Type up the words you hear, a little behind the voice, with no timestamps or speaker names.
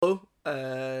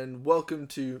and welcome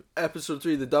to episode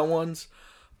 3 of The Dumb Ones.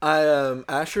 I am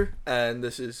Asher, and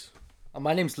this is...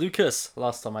 My name's Lucas,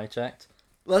 last time I checked.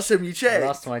 Last time you checked?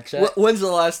 Last time I checked. When's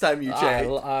the last time you checked?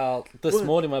 This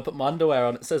morning when I put my underwear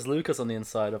on, it says Lucas on the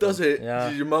inside of it. Does it? Yeah.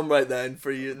 Did your mum write that in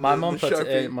for you? My mum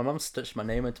my mum stitched my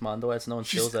name into my underwear so no one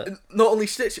steals it. Not only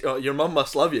stitched it, your mum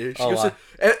must love you. She goes,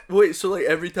 wait, so like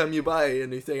every time you buy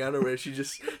anything underwear, she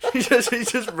just brings out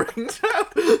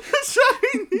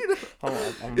something, you know?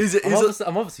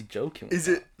 I'm obviously joking. Is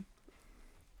it?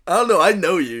 I don't know. I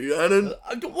know you. I don't.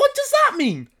 What does that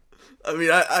mean? I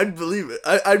mean, I'd believe it.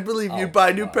 I'd believe you'd buy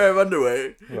a new pair of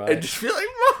underwear and just be like,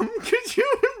 Mom, could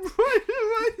you embroider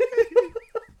my name?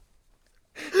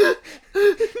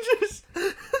 just.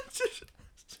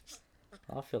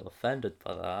 I feel offended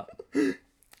by that.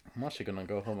 I'm actually gonna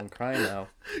go home and cry now.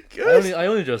 Guys, I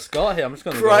only just got here. I'm just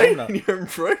gonna cry go home now. in your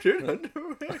embroidered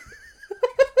underwear.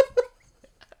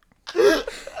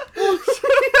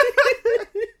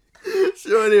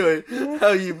 So anyway,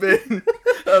 how you been?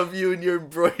 How have you and your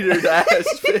embroidered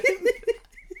ass been?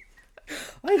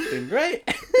 I've been great.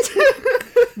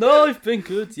 No, I've been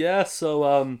good. Yeah. So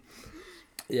I've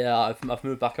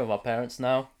moved back in with my parents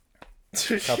now.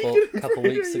 Couple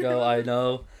weeks ago, I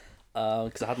know,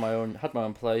 because I had my own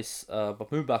place.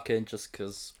 But moved back in just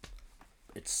because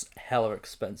it's hella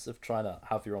expensive trying to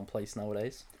have your own place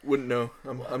nowadays. Wouldn't know.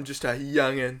 I'm just a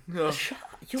youngin. Oh.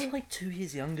 You're like 2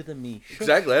 years younger than me.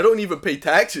 Exactly. I don't even pay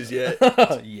taxes yet.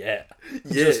 Yeah.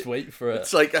 Just wait for it.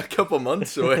 It's like a couple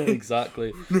months away.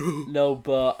 Exactly. No,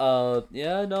 but I've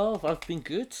been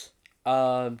good.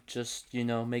 Just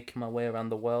making my way around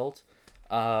the world.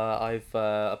 I've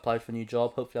applied for a new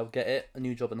job. Hopefully, I'll get it. A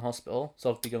new job in the hospital. So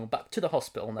I'll be going back to the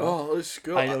hospital now. Oh, let's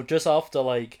go. I know. Just after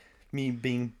me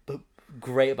being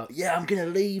great about I'm gonna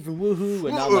leave and woohoo,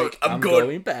 and now I'm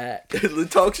going back. The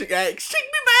toxic ex, take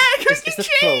me back.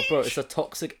 It's a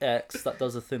toxic ex that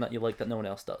does a thing that you like that no one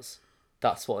else does.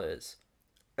 That's what it is.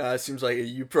 It seems like a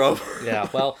you problem. Yeah,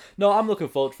 well, no, I'm looking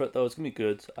forward for it though. It's gonna be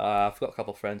good. I've got a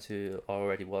couple of friends who are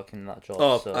already working in that job.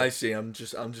 Oh, so... I see. I'm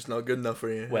just not good enough for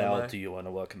you. Well, do you want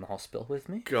to work in the hospital with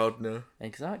me? God, no.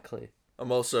 Exactly.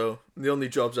 I'm also the only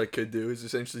jobs I could do is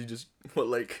essentially just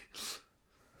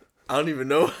I don't even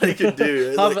know what I could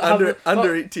do.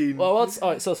 Under 18. Well, what's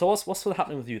been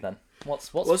happening with you then? What's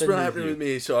been happening with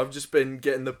me? So I've just been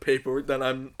getting the paperwork that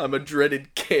I'm a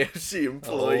dreaded KFC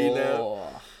employee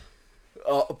now.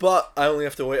 But I only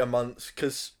have to wait a month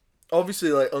because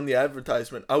obviously, on the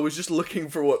advertisement, I was just looking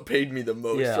for what paid me the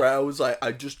most. Yeah. Right? I was like,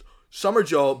 summer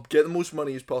job, get the most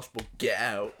money as possible, get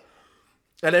out.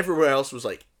 And everywhere else was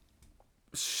like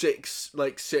six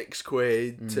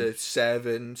quid to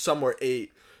 7, somewhere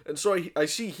 8. And so I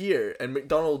see here, and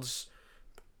McDonald's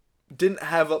didn't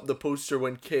have up the poster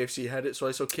when KFC had it, so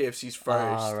I saw KFC's first.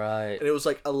 Ah, right. And it was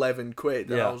like 11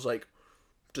 quid. And I was like,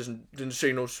 didn't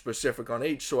say no specific on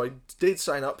age, so I did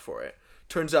sign up for it.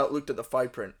 Turns out, looked at the fine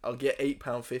print, I'll get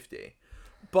 £8.50.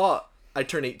 But I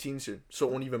turn 18 soon, so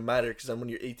it won't even matter, because then when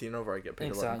you're 18 over, I get paid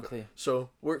exactly. So,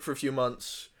 work for a few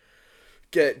months,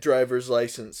 get driver's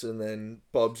license, and then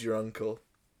Bob's your uncle.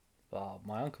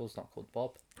 My uncle's not called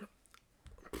Bob.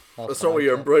 That's not what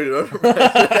you're embroidered on.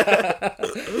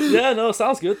 Yeah, no,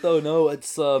 sounds good though. No, it's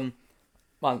so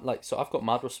I've got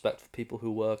mad respect for people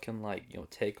who work in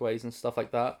takeaways and stuff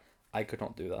like that. I could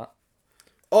not do that.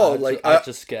 I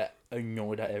just get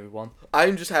annoyed at everyone.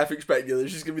 I'm just half expecting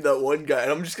there's just gonna be that one guy,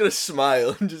 and I'm just gonna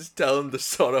smile and just tell him to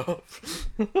sod off.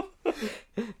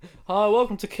 Hi,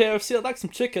 welcome to KFC. I'd like some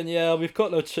chicken. Yeah, we've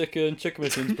got no chicken. Chicken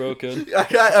machine's broken.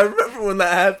 I remember when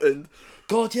that happened.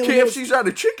 God, yeah. KFC's out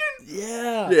of chicken?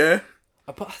 Yeah. Yeah.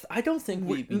 But I don't think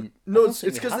it's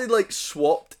because they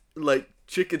swapped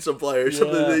chicken supply or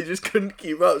something. They just couldn't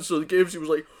keep up. So the KFC was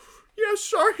like, yeah,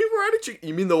 sorry, we're out of chicken.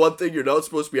 You mean the one thing you're not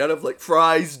supposed to be out of,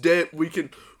 fries, dip, we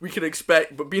can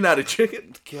expect, but being out of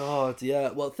chicken? God,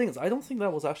 yeah. Well, the thing is, I don't think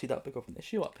that was actually that big of an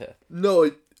issue up here. No,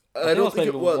 I don't think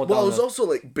it was. Well, it was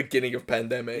also beginning of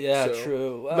pandemic. Yeah, so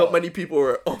true. Well, not many people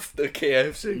were off the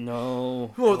KFC.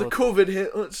 No. Oh, the COVID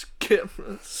hit. Let's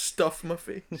stuff my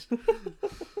face.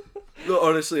 No,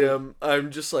 honestly,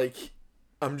 I'm just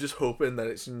hoping that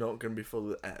it's not gonna be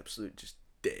full of absolute just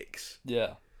dicks.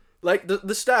 Yeah.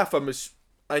 The staff, I'm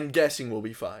guessing will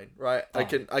be fine, right? Oh.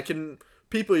 I can.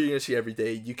 People you're gonna see every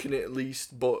day. You can at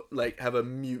least, have a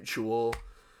mutual.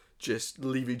 Just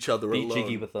leave each other alone. Be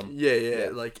jiggy with them. Yeah.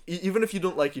 Even if you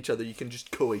don't like each other, you can just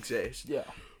coexist. Yeah.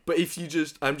 But if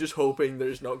I'm just hoping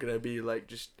there's not gonna be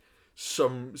just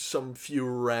some few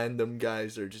random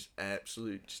guys that are just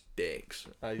absolute just dicks.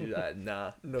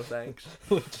 Nah, no thanks.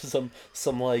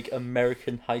 some like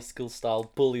American high school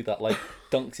style bully that like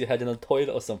dunks your head in a toilet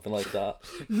or something like that.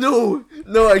 No,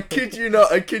 I kid you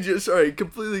not. I kid you. Sorry,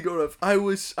 completely going off. I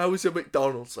was at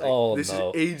McDonald's this is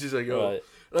ages ago. Right.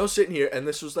 And I was sitting here, and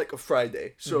this was like a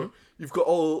Friday, so you've got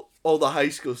all the high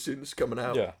school students coming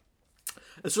out. Yeah.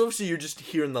 And so obviously you're just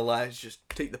hearing the lads just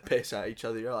take the piss at each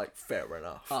other. You're like, fair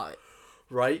enough. Aye.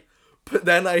 Right? But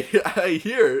then I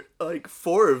hear like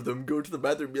 4 of them go to the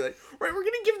bathroom and be like, right, we're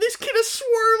gonna give this kid a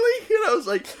swirly. And I was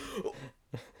like,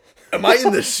 am I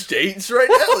in the States right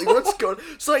now? Like, what's going on?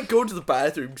 So I go to the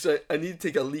bathroom because I need to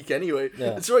take a leak anyway.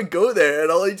 Yeah. And so I go there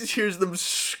and all I just hear is them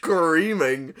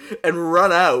screaming and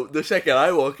run out the second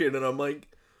I walk in, and I'm like,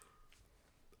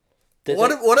 what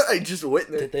did I just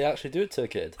witness? Did they actually do it to a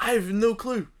kid? I have no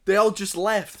clue. They all just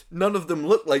left. None of them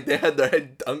looked like they had their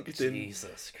head dunked in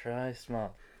Jesus Christ, man.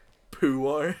 poo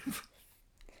water. I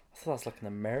thought that's like an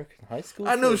American high school.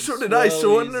 I know, so did I.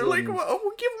 So when they're like, well,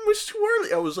 we'll give him a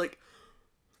swirly. I was like,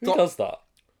 who does that?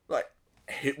 Like,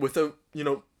 hit with a,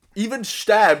 even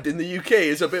stabbed in the UK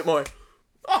is a bit more,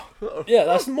 yeah,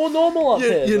 that's more normal up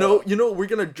here. You know, we're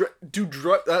going to do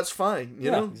drug, that's fine,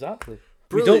 you know? Exactly.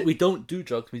 Brilliant. We don't do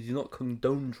drugs. We do not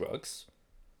condone drugs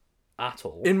at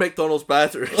all. In McDonald's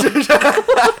bathrooms.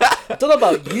 I don't know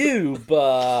about you,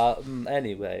 but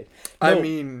anyway. No. I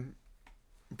mean,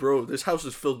 bro, this house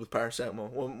is filled with paracetamol.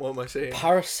 What am I saying?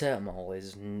 Paracetamol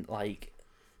is like,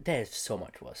 there's so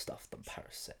much worse stuff than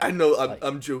paracetamol. I know,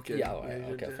 I'm joking. Yeah, right,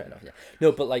 okay, fair enough. Yeah.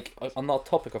 No, but like on that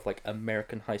topic of like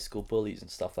American high school bullies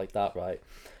and stuff like that, right?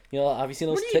 You know, have you seen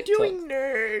those TikToks? What are you doing,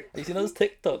 nerd? Have you seen those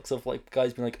TikToks of like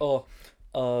guys being like,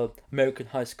 American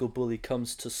high school bully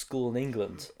comes to school in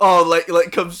England. Oh,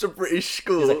 like comes to British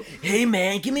school. He's like, hey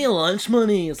man, give me your lunch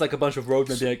money. It's like a bunch of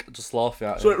roadmen being like, just laughing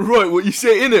at him. So like, right, what you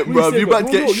say in it, bruv? You about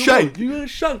to get shanked. You're gonna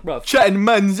shank, bruv. Chatting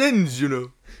man's ends, you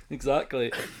know.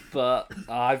 Exactly. But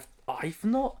I've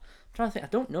not. I'm trying to think. I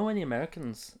don't know any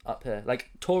Americans up here. Like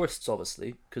tourists,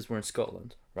 obviously, because we're in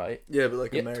Scotland, right? Yeah, but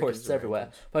like Americans, tourists everywhere.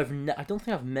 But I don't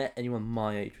think I've met anyone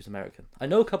my age who's American. I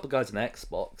know a couple of guys on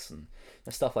Xbox and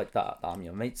stuff like that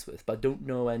I'm mates with, but I don't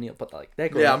know any. But like they're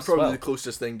going. Yeah, I'm probably the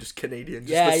closest thing, just Canadian.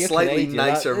 Just yeah, a slightly Canadian.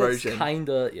 nicer version.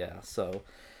 Kinda, yeah. So,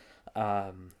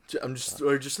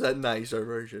 we're just that nicer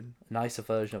version. Nicer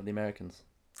version of the Americans.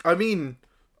 I mean,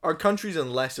 our country's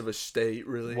in less of a state,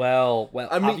 really. Well.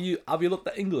 I mean, have you looked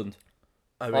at England?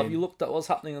 Have you looked at what's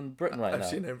happening in Britain right now? I've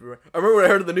seen it everywhere. I remember when I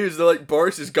heard of the news, they're like,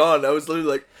 Boris is gone. I was literally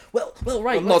like, well,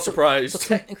 right. I'm not surprised. So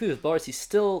technically, with Boris, he's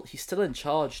still in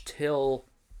charge till,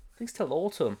 I think it's till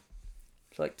autumn.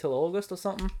 It's like till August or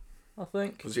something, I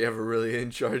think. Was he ever really in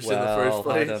charge in the first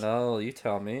place? I don't know. You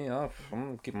tell me.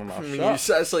 I'm keeping my mouth shut. You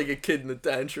sound like a kid in the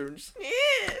tantrum. Just,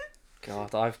 yeah.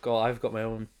 God, I've got my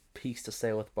own piece to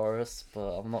say with Boris,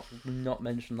 but I'm not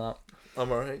mention that.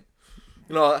 I'm alright.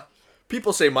 You know,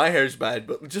 people say my hair's bad,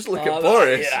 but just look at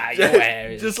Boris. Yeah, your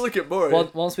hair just look at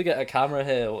Boris. Once we get a camera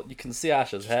here, you can see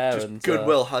Ash's hair. Just and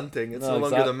Goodwill Hunting. It's no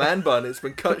longer the man bun. It's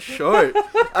been cut short.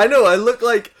 I know. I look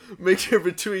like mixture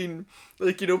between,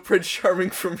 Prince Charming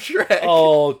from Shrek.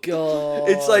 Oh god!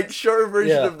 It's like shorter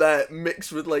version of that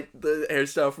mixed with like the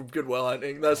hairstyle from Goodwill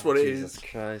Hunting. That's what it is. Jesus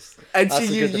Christ! And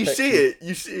see, you see it.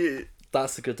 You see it.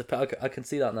 That's a good depiction. I can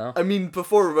see that now. I mean,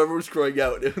 before Remember was growing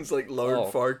out, it was like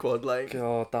Lord Farquaad, like.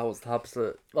 God, that was the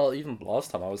absolute. Well, even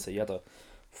last time I would say you had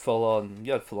full on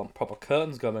proper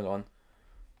curtains going on.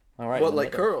 All right. What,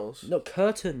 like curls? No,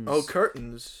 curtains. Oh,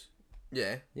 curtains.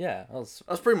 Yeah. Yeah,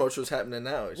 that's pretty much what's happening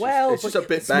now. It's just a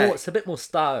bit it's back. It's a bit more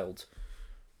styled.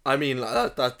 I mean,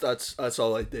 that's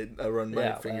all I did. I run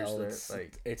my fingers there.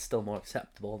 It's still more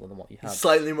acceptable than what you had.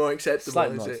 Slightly more acceptable.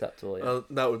 Slightly more acceptable. Yeah. Well,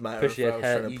 that would matter if I was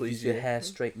trying to please you. Use your hair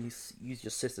straighten. Use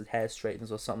your sister's hair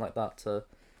straighteners or something like that to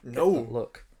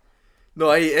look.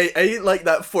 No, I ain't like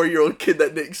that 4-year-old kid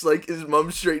that nicks like his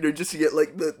mum's straightener just to get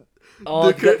like the.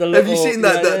 Oh, the little, have you seen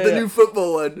that? The new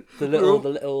football one. The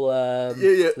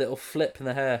little flip in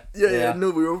the hair. Yeah. No,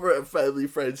 we were over at a family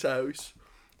friend's house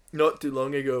not too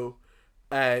long ago.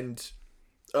 And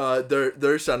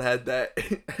their son had that.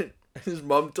 His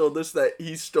mom told us that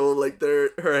he stole like her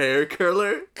hair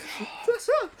curler.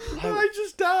 I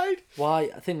just died. Why?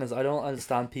 The thing is, I don't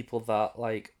understand people that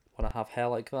like want to have hair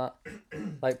like that.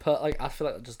 I feel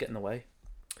like they're just getting away.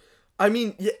 I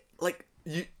mean, yeah, like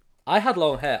you. I had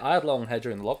long hair.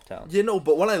 During the lockdown.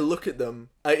 But when I look at them,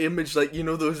 I image like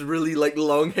those really like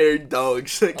long-haired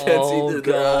dogs that can't see through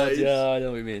their eyes. Yeah, I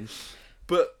know what you mean.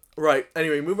 But. Right,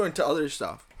 anyway, move on to other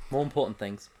stuff. More important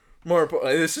things. More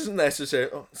important. This isn't necessary.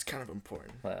 Oh, it's kind of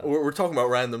important. Well, we're talking about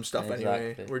random stuff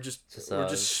anyway. exactly. We're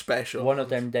just special. One of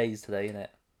them days today,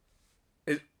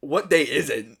 innit? What day is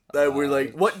it? That we're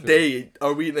like, what true. day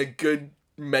are we in a good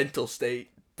mental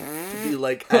state to be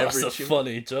like average? That's a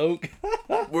funny joke.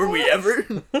 Were we ever?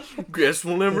 Guess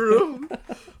we'll never know.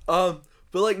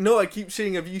 But like, no, I keep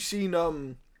seeing. Have you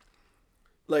seen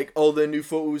like all the new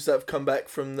photos that have come back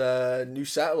from the new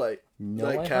satellite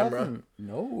camera? Haven't.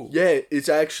 No. Yeah, it's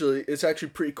actually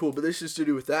pretty cool. But this is to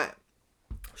do with that.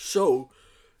 So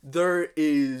there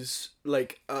is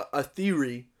like a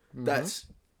theory that's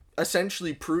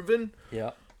essentially proven.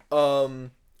 Yeah.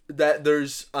 That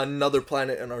there's another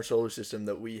planet in our solar system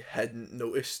that we hadn't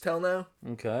noticed till now.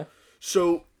 Okay.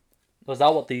 So Was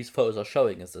that what these photos are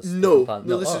showing? Is this no,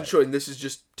 this isn't showing. This is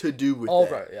just to do with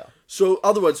that. Right, yeah. So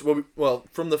otherwise, well,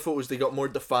 from the photos they got more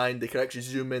defined. They could actually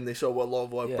zoom in. They saw a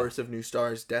lot of birth of new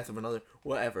stars, death of another,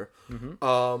 whatever.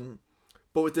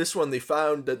 But with this one, they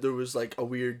found that there was like a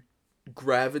weird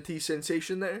gravity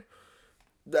sensation there,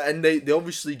 and they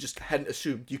obviously just hadn't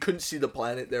assumed. You couldn't see the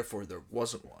planet, therefore there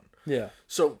wasn't one. Yeah.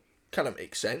 So kind of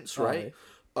makes sense, right?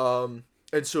 And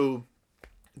so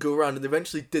go around and they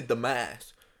eventually did the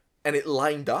math, and it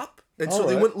lined up. And so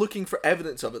they went looking for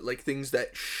evidence of it, like things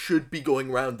that should be going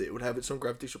around it. It would have its own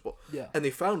gravitational pull. Yeah. And they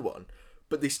found one,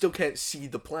 but they still can't see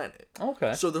the planet.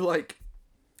 Okay. So they're like,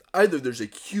 either there's a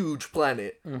huge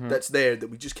planet that's there that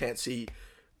we just can't see,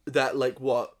 that like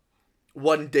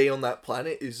one day on that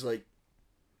planet is like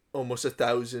almost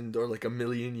 1,000 or like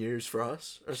 1,000,000 years for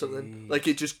us or something. Like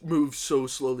it just moves so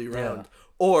slowly around. Yeah.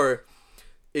 Or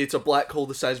it's a black hole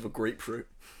the size of a grapefruit.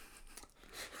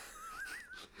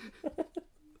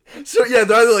 So yeah,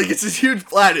 they're either like it's this huge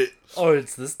planet, or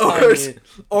it's this tiny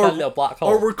little black hole,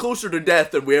 or we're closer to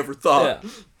death than we ever thought. Yeah.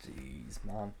 Jeez,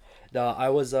 man. No, I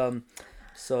was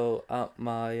so at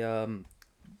my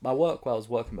my work where I was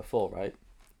working before, right?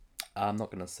 I'm not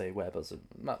gonna say where, but it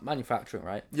was manufacturing,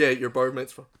 right? Yeah, your bar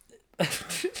mitzvah.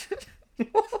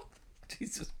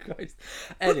 Jesus Christ.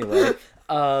 Anyway,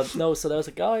 no, so there was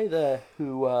a guy there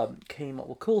who came up.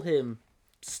 We'll call him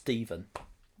Stephen.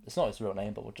 It's not his real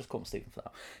name, but we'll just call him Stephen for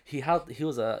now.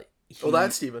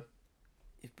 That's Stephen.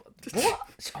 What?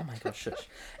 Oh my gosh, shush.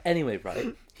 Anyway,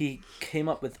 right, he came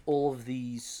up with all of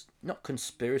these, not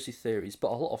conspiracy theories, but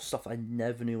a lot of stuff I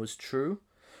never knew was true.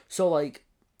 So, like,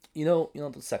 you know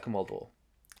the Second World War?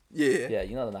 Yeah. Yeah,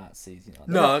 you know the Nazis, you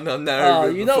know. No, never heard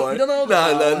of it you before. don't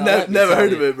know No, never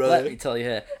heard of it, brother. Let me tell you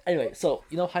here. Anyway, so,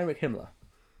 you know Heinrich Himmler?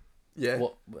 Yeah.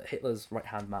 What Hitler's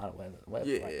right-hand man or whatever.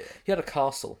 Yeah. Right? He had a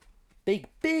castle.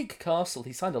 Big castle.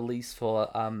 He signed a lease for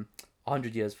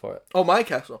 100 years for it. Oh, my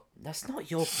castle. That's not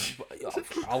your...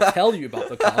 I'll tell you about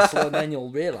the castle and then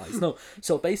you'll realise. No,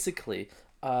 so basically,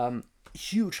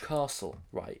 huge castle,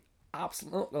 right?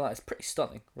 Absolutely, it's pretty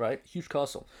stunning, right? Huge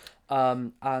castle.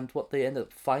 And what they ended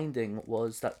up finding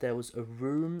was that there was a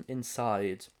room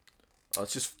inside. Oh,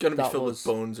 it's just going to be filled with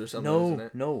bones or something, isn't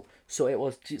it? No. So it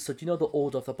was... So do you know the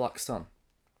Order of the Black Sun?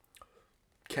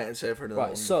 Can't say I've heard of that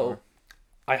one before.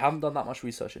 I haven't done that much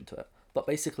research into it, but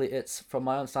basically it's, from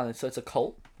my understanding, so it's a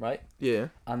cult, right? Yeah.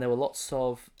 And there were lots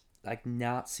of like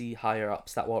Nazi higher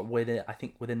ups that were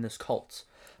within this cult.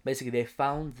 Basically, they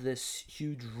found this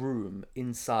huge room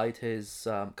inside his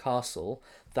castle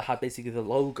that had basically the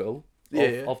logo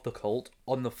of the cult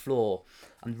on the floor,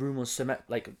 and the room was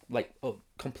like a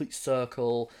complete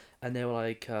circle, and there were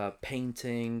like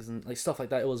paintings and like stuff like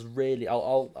that. It was really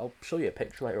I'll show you a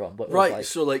picture later on. But right,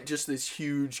 so like just this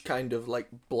huge kind of like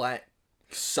black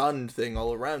sun thing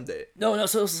all around it. No,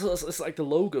 so it's like the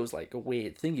logo's like a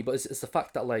weird thingy, but it's the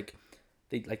fact that like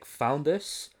they like found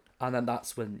this, and then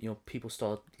that's when people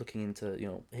started looking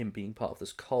into him being part of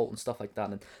this cult and stuff like that,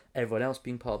 and everyone else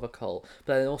being part of a cult.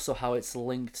 But then also how it's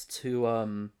linked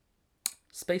to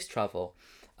space travel,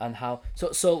 and how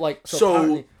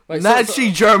so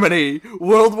Nazi Germany,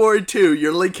 World War II,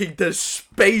 you're linking to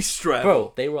space travel.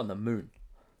 Bro, they were on the moon.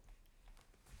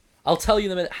 I'll tell you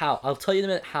in a minute how.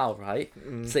 Right?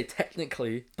 So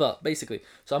technically, but basically,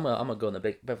 so I'm gonna go on a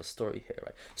bit of a story here,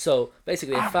 right? So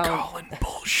basically, I'm calling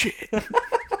bullshit.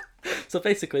 So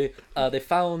basically, they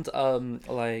found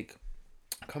like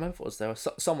I can't remember if it was there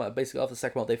somewhere. Basically, after the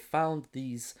Second World, they found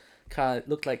these kind of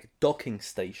looked like docking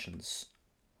stations.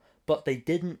 But they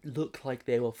didn't look like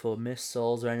they were for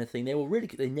missiles or anything. They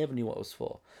never knew what it was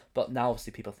for. But now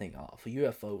obviously people think, for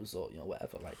UFOs or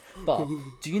whatever, right? But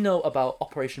do you know about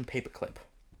Operation Paperclip?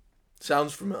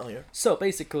 Sounds familiar. So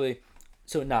basically,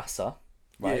 NASA,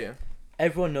 right? Yeah.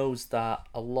 Everyone knows that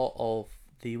a lot of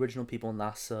the original people in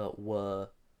NASA were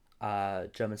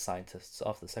German scientists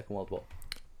after the Second World War.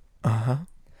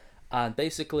 And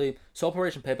basically, so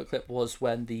Operation Paperclip was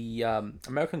when the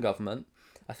American government,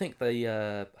 I think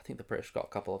the British got a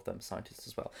couple of them scientists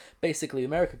as well. Basically, the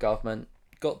American government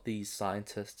got these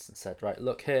scientists and said, right,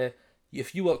 look here,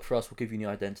 if you work for us, we'll give you a new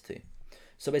identity.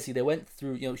 So basically, they went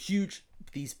through,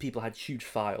 these people had huge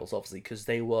files, obviously, because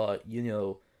they were,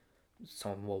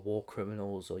 some were war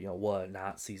criminals or, were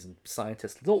Nazis and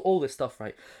scientists, all this stuff,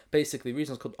 right? Basically, the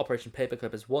reason it's called Operation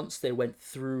Paperclip is once they went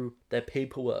through their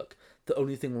paperwork, the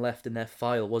only thing left in their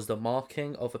file was the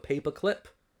marking of a paperclip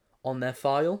on their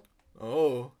file.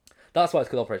 Oh. That's why it's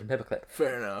called Operation Paperclip.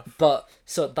 Fair enough. But,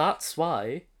 so that's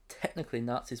why, technically,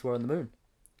 Nazis were on the moon.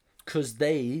 Because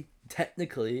they,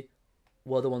 technically,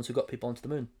 were the ones who got people onto the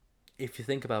moon. If you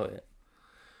think about it.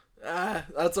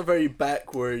 That's a very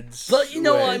backwards. But you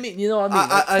know way. what I mean. You know what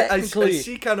I mean. I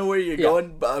see kind of where you're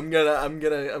going, but I'm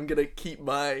gonna keep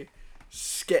my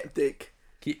skeptic.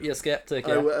 Keep your skeptic.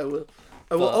 Yeah.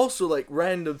 I will also, like,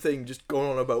 random thing just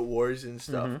going on about wars and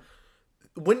stuff.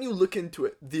 Mm-hmm. When you look into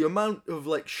it, the amount of,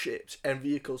 like, ships and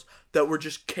vehicles that were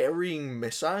just carrying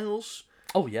missiles.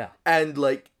 Oh yeah. And,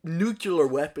 like, nuclear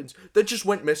weapons that just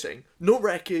went missing. No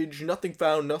wreckage, nothing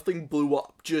found, nothing blew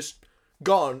up, just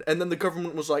gone. And then the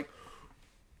government was like,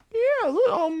 yeah,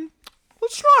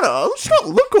 let's not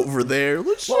look over there.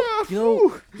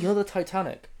 You know the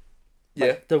Titanic. Yeah.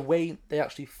 Like, the way they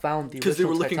actually found the because they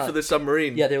were looking Titanic. for the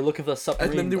submarine. Yeah, they were looking for the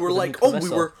submarine. And then they were like,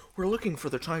 "Oh, we're looking for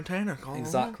the Titanic." Oh.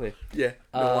 Exactly. Yeah.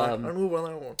 No, I know about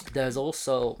that one. There's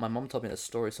also, my mum told me a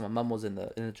story. So my mum was in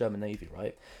the German Navy,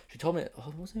 right? She told me,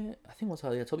 was it? I think it was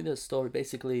her. Yeah, told me the story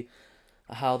basically,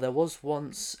 how there was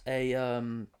once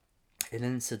an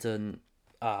incident,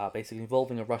 basically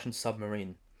involving a Russian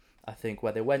submarine. I think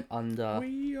where they went under.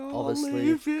 We all obviously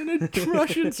live in a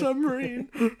Russian submarine.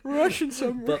 Russian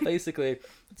submarine. But basically,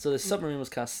 so the submarine was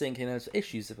kind of sinking. There's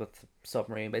issues with the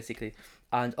submarine, basically,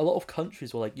 and a lot of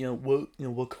countries were like,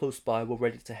 we're close by, we're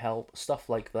ready to help, stuff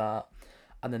like that.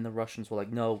 And then the Russians were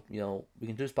like, no, we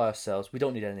can do this by ourselves. We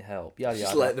don't need any help. Yada yada.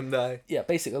 Just let them die. Yeah,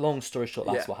 basically, long story short,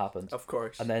 that's what happened. Of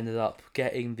course. And they ended up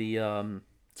getting the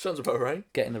sounds about right.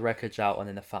 Getting the wreckage out, and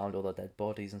then they found all the dead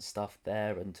bodies and stuff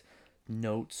there, and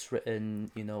notes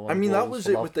written, on I mean, that walls was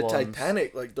for it with the loved ones.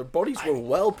 Titanic. Like, their bodies were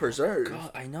well preserved.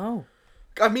 God, I know.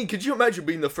 I mean, could you imagine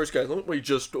being the first guy? Let me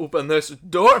just open this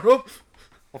door.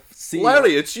 See,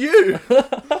 Larry, it's you.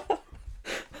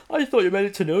 I thought you made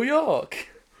it to New York.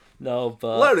 No,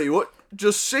 but Larry, what?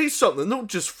 Just say something. Don't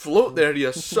just float there,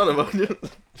 you son of a.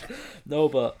 No,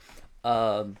 but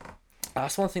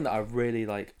that's one thing that I really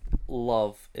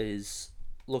love is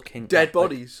looking dead at,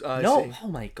 bodies. No, see. oh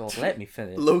my God, let me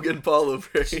finish. Logan Paul over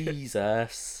here.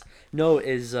 Jesus, no,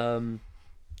 is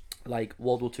like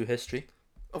World War II history.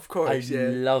 Of course, I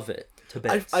love it to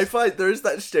bits. I find there's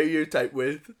that stereotype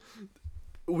with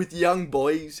young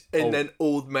boys and then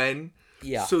old men.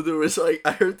 Yeah. So there was I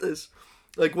heard this,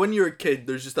 when you're a kid,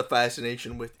 there's just a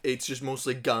fascination with it's just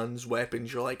mostly guns,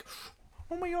 weapons. You're like,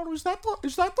 oh my God, is that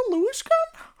the Lewis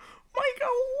gun? My God,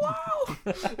 wow!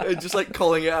 And just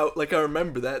calling it out. I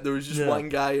remember that there was just one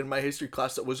guy in my history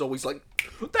class that was always like,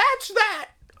 that's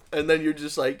that, and then you're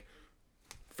just like,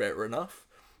 fair enough.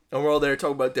 And we're all there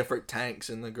talking about different tanks,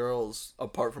 and the girls,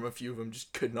 apart from a few of them,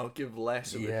 just could not give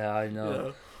less of it. Yeah, I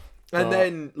know. And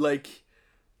then,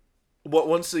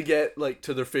 once they get,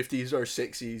 to their 50s or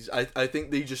 60s, I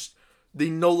think they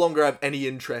no longer have any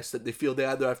interest, that they feel they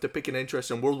either have to pick an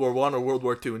interest in World War I or World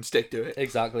War II and stick to it.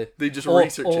 Exactly. They just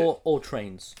research it. Or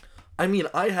trains. I mean,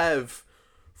 I have,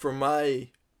 for my,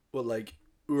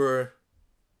 Europa?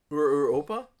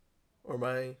 Or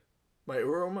my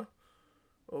Uroma?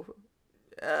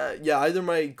 Either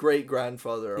my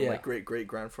great-grandfather or my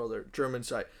great-great-grandfather, German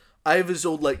side. I have his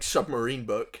old, submarine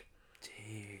book.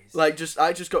 Jeez. I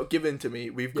just got given to me.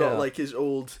 We've got, his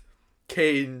old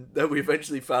cane that we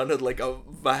eventually found had,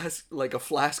 a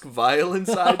flask vial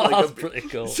inside. That's pretty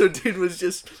cool. So dude was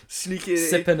just sneaking...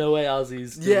 Sipping away as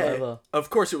he's doing whatever. Of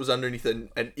course it was underneath an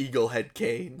eagle head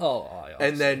cane. Oh, yeah.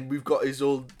 And then we've got his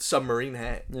old submarine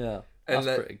hat. Yeah, that's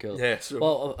pretty cool. Yeah, so...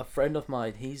 Well, a friend of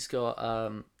mine, he's got...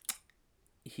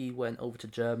 he went over to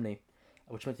Germany,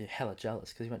 which made me hella jealous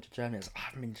because he went to Germany. I was like, I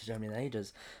haven't been to Germany in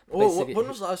ages. When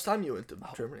was the last time you went to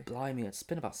Germany? Blimey, it's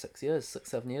been about 6 years,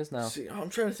 7 years now. See, I'm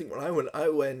trying to think when I went. I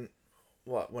went,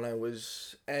 when I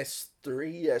was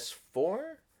S3,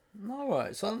 S4?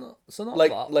 Alright, so not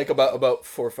that. About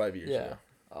 4 or 5 years. Yeah.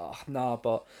 Nah,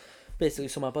 but basically,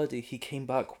 so my buddy, he came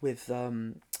back with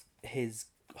his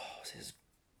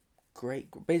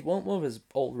one of his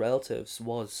old relatives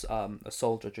was a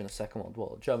soldier during the Second World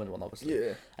War, a German one obviously.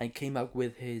 Yeah. And he came out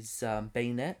with his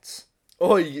bayonets.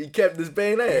 Oh, he kept his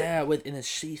bayonet? Yeah, in his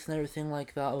sheath and everything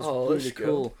like that. It was really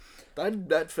cool.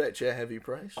 That'd fetch a heavy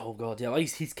price. Oh god, yeah. Well,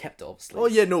 he's kept it obviously. Oh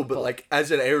yeah, no, but like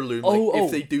as an heirloom,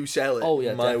 if they do sell it, oh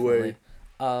yeah, my definitely.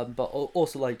 word. But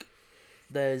also like,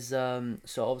 there's so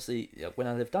obviously when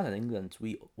I lived down in England,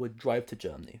 we would drive to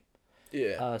Germany.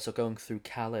 Yeah. So going through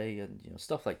Calais and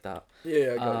stuff like that.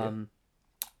 Yeah, I got you.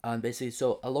 And basically,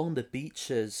 so along the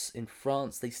beaches in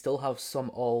France, they still have some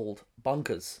old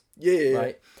bunkers. Yeah.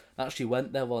 Right. I actually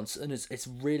went there once, and it's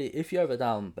really, if you're ever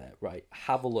down there, right,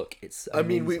 have a look. It's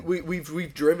amazing. I mean,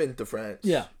 we've driven to France.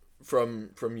 Yeah. From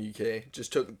UK,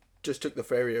 just took the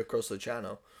ferry across the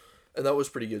channel, and that was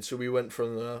pretty good. So we went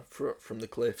from the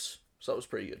cliffs, so that was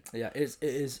pretty good. Yeah, it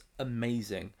is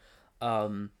amazing.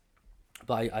 But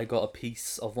I got a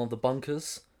piece of one of the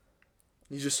bunkers.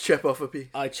 You just chip off a piece.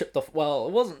 I chipped off. Well,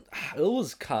 it wasn't. It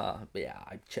was kind of. Yeah,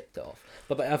 I chipped it off.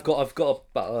 But I've got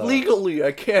a. Legally,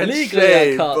 I can't legally,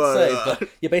 say. I can't say. But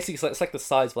yeah, basically, it's like the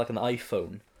size of like an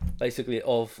iPhone, basically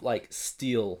of like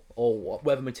steel or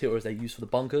whatever materials they use for the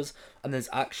bunkers. And there's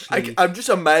actually. I'm just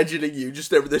imagining you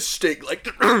just there with this stick, like,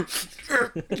 give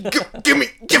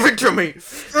it to me.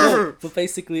 No, but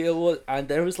basically, it was, and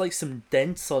there was like some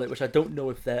dents on it, which I don't know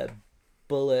if they're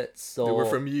bullets or they were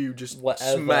from you just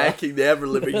whatever. smacking the ever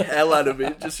living hell out of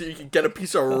it just so you can get a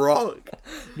piece of rock.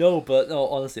 No,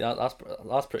 honestly,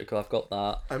 that's pretty cool. I've got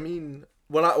that. I mean,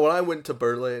 when I went to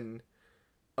Berlin,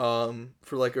 for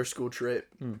like our school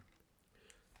trip,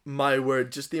 my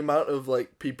word, just the amount of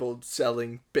like people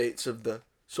selling bits of the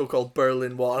so-called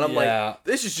Berlin Wall, and I'm like,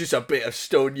 this is just a bit of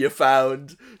stone you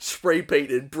found, spray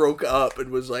painted, broke up, and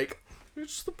was like,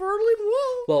 it's the Berlin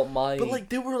Wall. Well, but like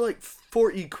they were like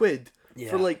 40 quid.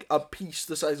 For like a piece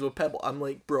the size of a pebble. I'm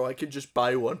like, bro, I could just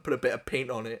buy one, put a bit of paint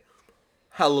on it.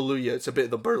 Hallelujah, it's a bit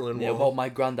of the Berlin Wall. Yeah, well, my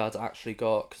granddad's actually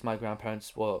got, because my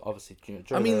grandparents were obviously.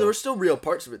 I mean, there were still real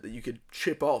parts of it that you could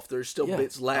chip off. There's still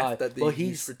bits left that they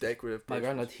use for decorative purposes. My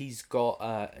granddad, he's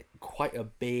got quite a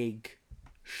big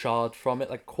shard from it,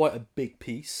 like quite a big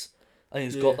piece. And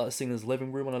he's got that thing in his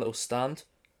living room on a little stand.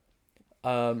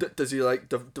 Does he like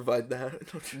divide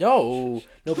that? No,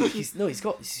 but he's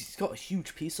got a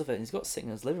huge piece of it, and he's got it sitting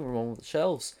in his living room on the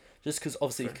shelves. Just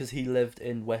because he lived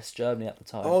in West Germany at the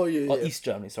time. Oh yeah, East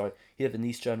Germany. Sorry, he lived in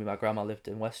East Germany. My grandma lived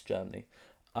in West Germany,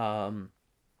 and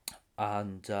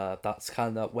that's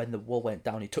kind of when the wall went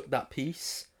down. He took that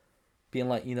piece, being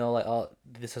like, oh,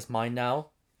 this is mine now.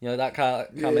 That kind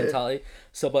of mentality.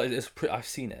 So, but it's pretty. I've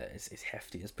seen it. It's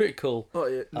hefty. It's pretty cool. Oh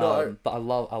yeah. No. But I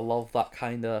love that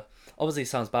kind of. Obviously, it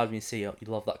sounds bad when you say you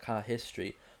love that kind of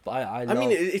history. But I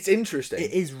mean, it's interesting. It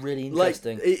is really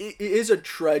interesting. Like, it is a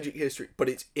tragic history, but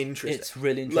it's interesting. It's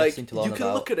really interesting to learn about. You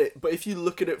can look at it, but if you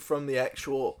look at it from the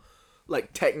actual,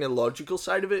 like, technological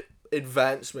side of it,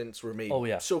 advancements were made. Oh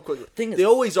yeah. So quickly. They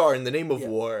always are in the name of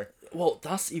war. Well,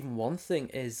 that's even one thing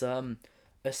is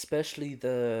especially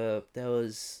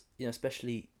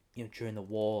especially during the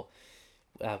war.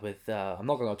 With I'm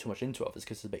not going to go too much into it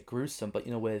because it's a bit gruesome, but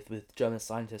with German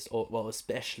scientists, or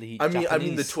especially Japanese. I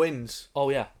mean the twins. Oh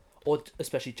yeah, or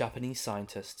especially Japanese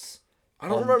scientists. I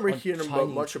don't remember hearing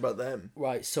much about them.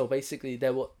 Right, so basically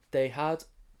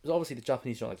obviously the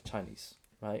Japanese don't like the Chinese,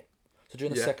 right? So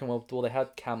during the Second World War, they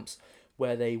had camps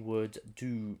where they would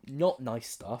do not nice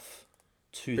stuff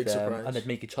to them, surprise. and they'd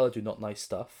make each other do not nice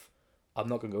stuff. I'm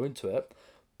not going to go into it,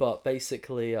 but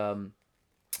basically,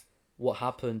 what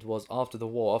happened was after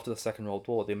the Second World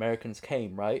War, the Americans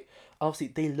came, right? Obviously,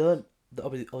 they learned.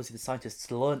 Obviously, the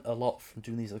scientists learned a lot from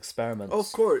doing these experiments. Oh,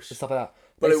 of course. And stuff like that.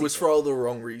 But it was for all the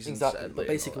wrong reasons. Exactly. But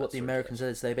basically, what the Americans did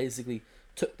is they basically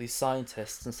took these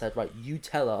scientists and said, right, you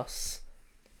tell us,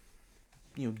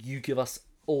 you give us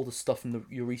all the stuff from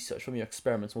your research, from your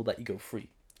experiments, and we'll let you go free.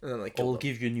 And then we'll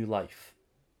give you a new life.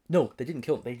 No, they didn't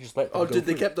kill them. They just let them go did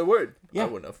free. They kept their word? Yeah. I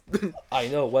wouldn't have. I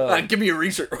know, well... give me a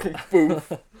research.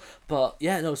 Boof. But,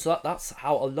 yeah, no, so that's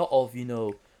how a lot of,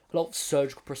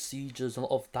 surgical procedures, a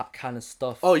lot of that kind of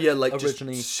stuff... Oh, yeah, like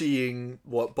originally, just seeing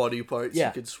what body parts you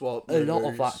could swap. A lot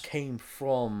of that came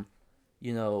from,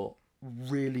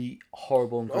 really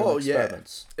horrible and grim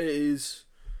experiments. Yeah. It is...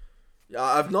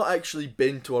 I've not actually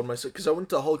been to one myself because I went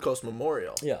to the Holocaust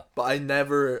Memorial. Yeah. But I've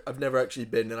never actually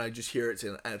been, and I just hear it's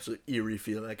an absolute eerie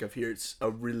feeling. Like I've heard it's a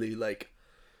really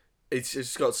it's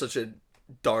just got such a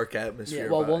dark atmosphere. Yeah.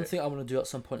 Well, one thing I want to do at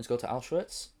some point is go to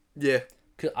Auschwitz. Yeah.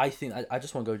 Cause I think I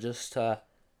just want to go just to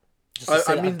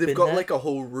I mean, they've got like a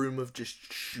whole room of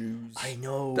just shoes. I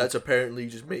know. That's apparently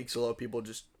just makes a lot of people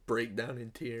just break down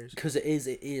in tears. Because it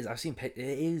is. I've seen it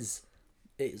is.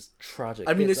 It is tragic.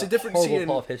 I mean, it's a different scene.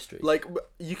 Part of history. Like,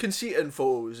 you can see it in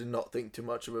photos and not think too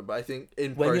much of it, but I think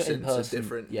in person it's a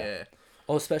different. Yeah.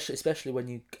 Oh, especially when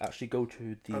you actually go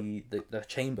to the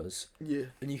chambers. Yeah.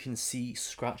 And you can see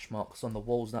scratch marks on the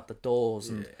walls and at the doors,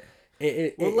 and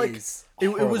It like, is it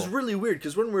was horrible. really weird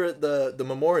because when we were at the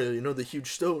memorial, you know, the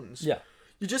huge stones. Yeah.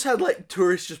 You just had like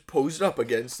tourists just posed up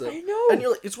against them. I know. And you're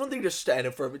like, it's one thing to stand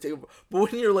in front of it, but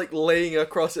when you're like laying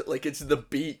across it like it's the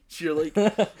beach, you're like,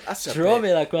 that's a Draw bit.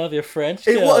 me like one of your French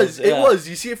It girls. was. It was.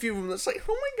 You see a few of them that's like,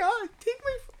 oh my god, take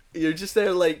my. You're just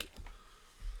there like.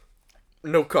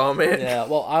 No comment. Yeah,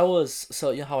 well, I was, so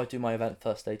you know how I do my event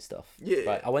first aid stuff? Yeah.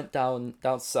 Right, I went down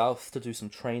south to do some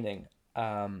training.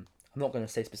 I'm not going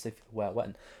to say specifically where I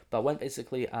went, but I went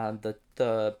basically, and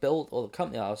the build, or the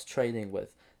company I was training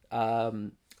with,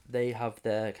 they have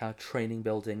their kind of training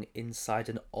building inside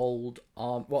an old,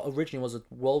 what originally was a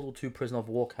World War II prisoner of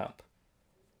war camp,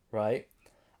 right?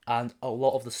 And a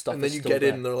lot of the stuff And then is you still get there.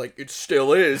 in and they're like, it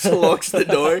still is. Locks the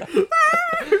door.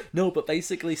 No, but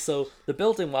basically, so the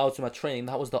building while I was doing my training,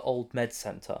 that was the old med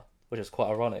center, which is quite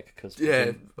ironic because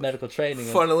Yeah. medical training.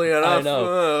 Funnily enough. I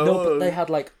know. No, but they had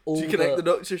like all Do you connect the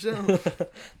dots yourself?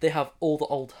 they have all the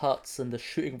old huts and the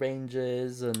shooting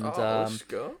ranges and Let's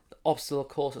go. obstacle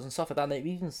courses and stuff like that. And they've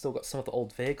even still got some of the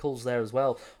old vehicles there as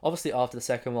well. Obviously, after the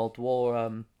Second World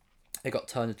War, it got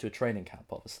turned into a training camp.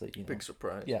 Obviously, you know. Big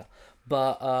surprise. Yeah,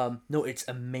 but no, it's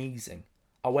amazing.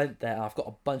 I went there and I've got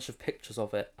a bunch of pictures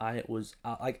of it, and it was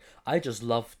like I just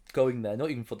loved going there. Not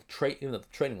even for the training, even though the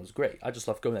training was great. I just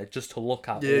loved going there just to look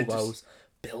at all those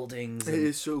buildings It and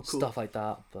is so cool. stuff like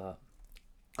that. But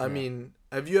I mean,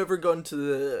 have you ever gone to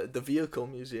the vehicle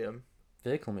museum?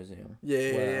 vehicle museum.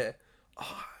 Yeah.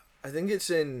 Oh, I think it's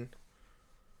in.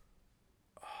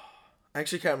 I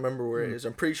actually can't remember where it is.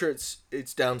 I'm pretty sure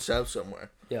it's down south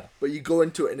somewhere. Yeah. But you go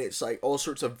into it and it's like all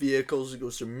sorts of vehicles. It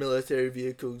goes through military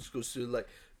vehicles. It goes through like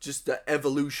just the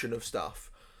evolution of stuff,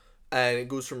 and it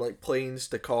goes from like planes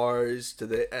to cars to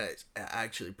and it's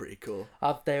actually pretty cool.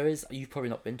 There is, you've probably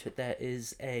not been to it. There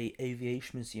is a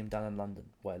aviation museum down in London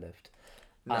where I lived.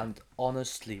 No. And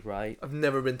honestly, right? I've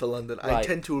never been to London. Right, I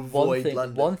tend to avoid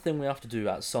London. One thing we have to do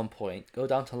at some point, go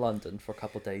down to London for a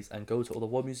couple of days and go to all the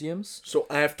war museums. So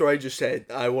after I just said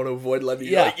I want to avoid London,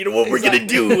 yeah, like, you know what we're gonna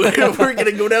do? We're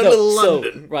gonna go down to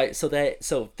London. So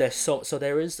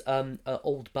there is an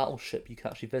old battleship you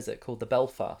can actually visit called the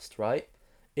Belfast, right?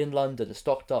 In London, it's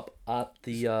docked up at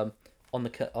the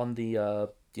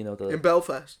in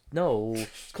Belfast. No,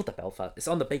 it's called the Belfast. It's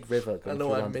on the big river. Going I know,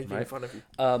 through I'm London, making right? fun of you.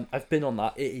 I've been on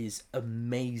that. It is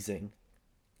amazing.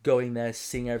 Going there,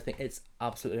 seeing everything, it's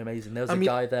absolutely amazing. There's a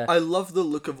guy there. I love the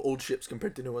look of old ships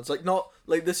compared to new ones. Like, not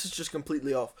like this is just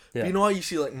completely off. Yeah. But you know how you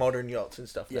see like modern yachts and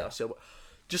stuff now. So,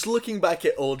 just looking back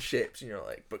at old ships, and you're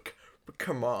like, but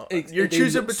come on, you're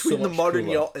choosing between the modern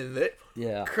yacht and it.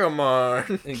 Yeah. Come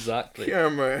on. Exactly.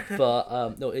 Come on.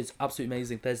 But no, it's absolutely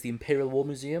amazing. There's the Imperial War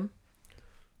Museum.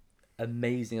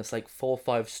 Amazing. It's like 4 or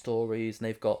 5 stories, and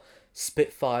they've got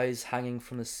Spitfires hanging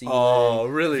from the ceiling. Oh,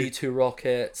 really? V2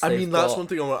 rockets. I mean, that's one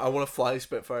thing I want to fly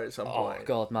Spitfire at some point. Oh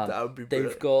god, man! That would be They've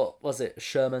brilliant. got, was it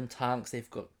Sherman tanks? They've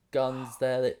got guns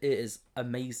there. It is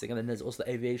amazing. And then there's also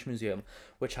the Aviation Museum,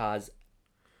 which has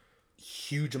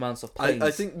huge amounts of planes. I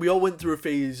think we all went through a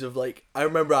phase of like, I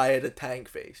remember I had a tank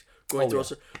phase going through. Yeah.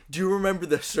 Also, do you remember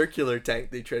the circular tank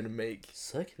they tried to make?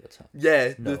 Circular tank.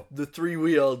 Yeah, No. the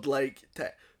 3-wheeled like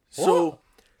tank. So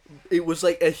it was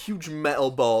like a huge metal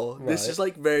ball. Right. This is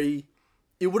like very.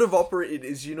 It would have operated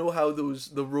as, you know how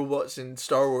the robots in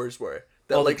Star Wars were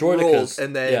that Oh, the like rolled droidicas.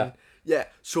 and then Yeah.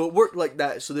 So it worked like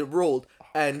that. So they rolled.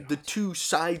 And the two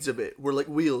sides of it were like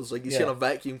wheels, like you see on a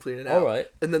vacuum cleaner now. Alright.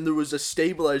 And then there was a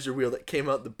stabilizer wheel that came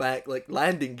out the back, like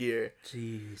landing gear.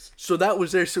 Jeez. So that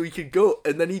was there so he could go.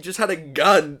 And then he just had a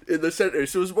gun in the center.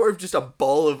 So it was more of just a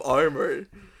ball of armor.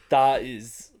 That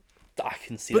is... I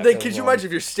can see But that then going could you wrong. imagine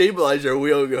if your stabilizer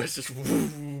wheel goes just...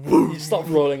 You stop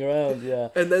rolling around, yeah.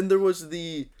 And then there was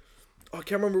the... Oh, I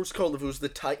can't remember what it's called, if it was the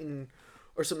Titan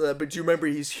or something like that. But do you remember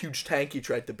his huge tank he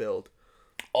tried to build?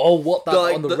 Oh, what, that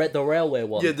Like on the railway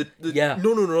one? Yeah, yeah.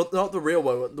 No, not the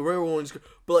railway one. The railway one's good,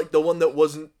 but like the one that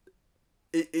wasn't,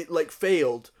 it like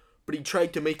failed. But he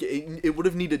tried to make it. It would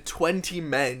have needed 20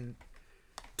 men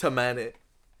to man it.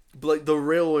 But like the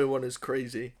railway one is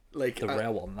crazy. Like The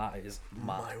rail one, that is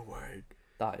mad. My word.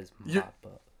 That is mad,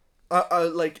 but... I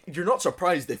like, you're not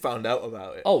surprised they found out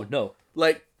about it. Oh, no.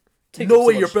 Like, Take no up so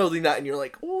way you're much- building that and you're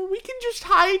like, oh, we can just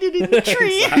hide it in the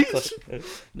trees. Exactly.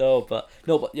 But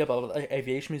the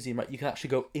aviation museum, right? You can actually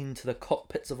go into the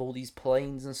cockpits of all these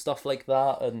planes and stuff like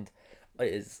that, and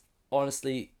it is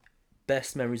honestly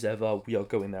best memories ever. We are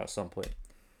going there at some point.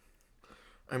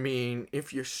 I mean,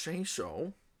 if you say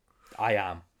so. I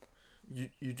am.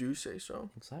 You do say so.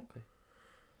 Exactly.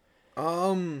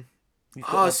 I've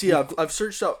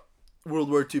searched up World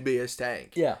War II base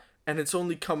tank. Yeah. And it's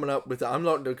only coming up with, I'm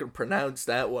not going to pronounce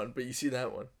that one, but you see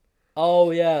that one.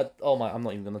 Oh yeah. Oh my, I'm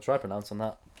not even gonna try pronouncing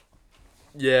that.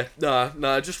 Yeah,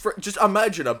 nah. Just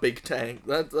imagine a big tank.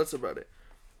 That's about it.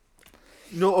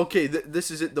 No, okay. This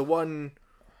is it. The one.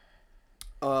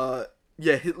 Yeah,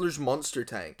 Hitler's monster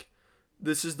tank.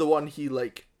 This is the one he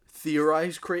like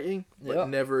theorized creating, but Yeah.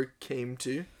 never came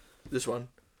to. This one.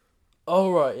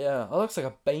 Oh right, yeah. That looks like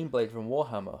a Baneblade from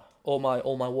Warhammer. All my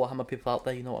Warhammer people out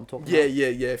there, you know what I'm talking Yeah,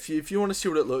 about. yeah. If you want to see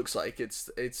what it looks like, it's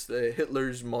the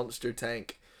Hitler's monster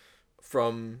tank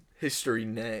from History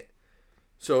Net.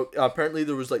 So apparently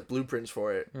there was like blueprints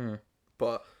for it,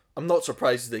 but I'm not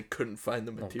surprised they couldn't find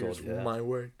the materials. God, yeah. My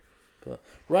word. But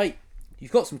right,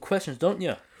 you've got some questions, don't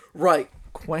you? Right.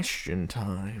 Question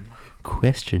time.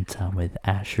 Question time with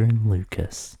Asher and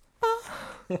Lucas.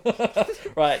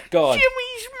 Right, go on.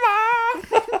 Jimmy's mom.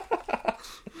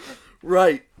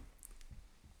 Right.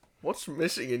 What's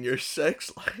missing in your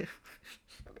sex life?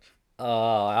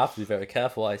 I have to be very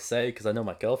careful what I say because I know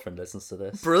my girlfriend listens to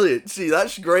this. Brilliant. See,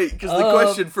 that's great because the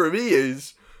question for me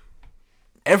is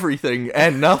everything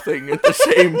and nothing at the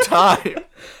same time.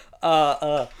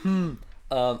 I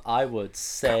would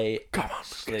say Come on,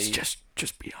 Lucas,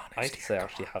 just be honest. I'd say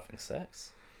actually having sex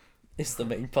is the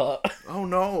main part. Oh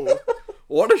no.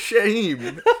 What a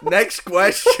shame. Next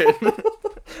question.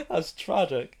 That's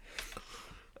tragic.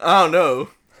 I don't know,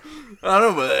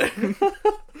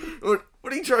 but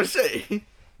what are you trying to say?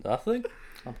 Nothing.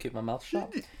 I'm keeping my mouth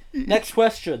shut. Next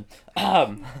question.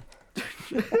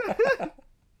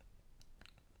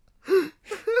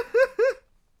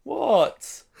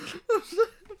 What?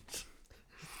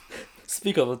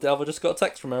 Speak of the devil, just got a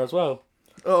text from her as well.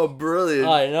 Oh, brilliant.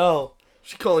 I know.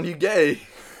 She's calling you gay.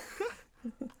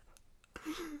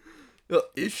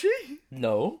 Is she?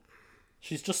 No.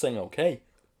 She's just saying okay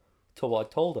to what I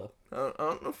told her. I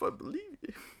don't know if I believe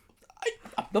you.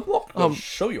 I'm not going to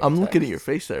show you a I'm text. looking at your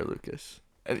face there, Lucas.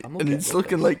 And it's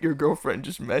looking like your girlfriend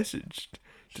just messaged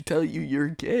to tell you you're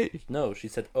gay. No, she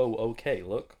said, oh, okay.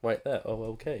 Look, right there. Oh,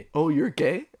 okay. Oh, you're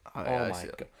gay? Oh my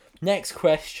god. Next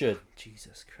question.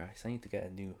 Jesus Christ, I need to get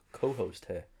a new co-host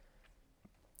here.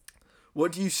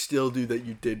 What do you still do that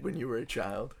you did when you were a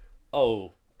child?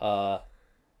 Oh, right,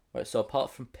 so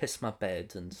apart from piss my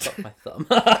bed and suck my thumb.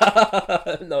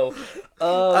 No.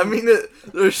 I mean,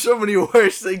 there's so many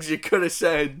worse things you could have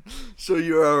said, so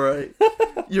you're alright.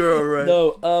 You're alright.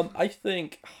 No, I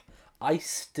think I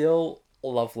still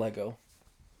love Lego.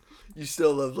 You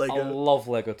still love Lego? I love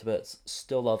Lego to bits.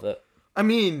 Still love it. I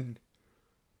mean,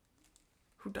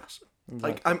 who doesn't?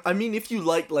 Like, I mean, if you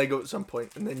like Lego at some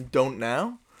point and then don't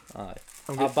now, Aye.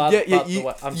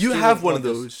 you have one of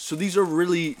those. So these are.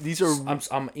 I'm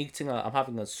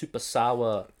having a super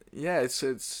sour. Yeah,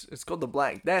 it's called the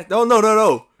Black Death.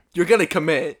 No. You're gonna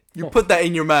commit. You put that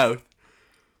in your mouth.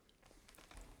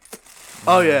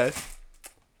 Oh yeah.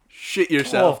 Shit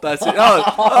yourself. That's it.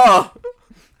 Oh.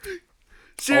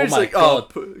 Seriously. Oh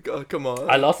my God. Come on.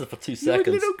 I lost it for 2 seconds.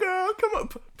 You're a little girl. Come on.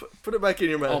 Put it back in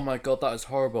your mouth. Oh my god, that is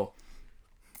horrible.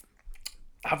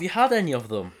 Have you had any of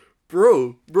them?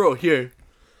 Bro, here.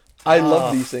 I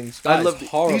love these things. I love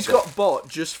horrible. These got bought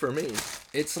just for me.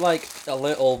 It's like a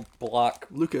little black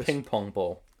Lucas. ping pong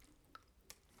ball.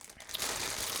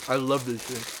 I love this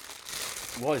thing.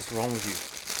 What is wrong with you?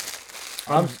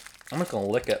 I'm not gonna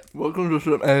lick it. Welcome to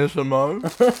some ASMR.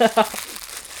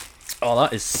 Oh,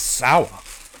 that is sour.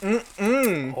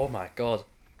 Oh my god.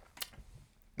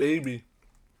 Baby.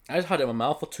 I just had it in my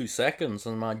mouth for 2 seconds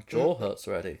and my jaw hurts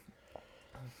already.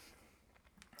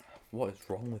 What is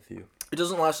wrong with you? It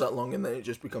doesn't last that long and then it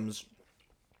just becomes...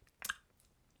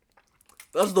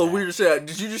 That's the weirdest thing.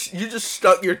 Did you just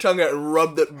stuck your tongue out and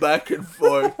rubbed it back and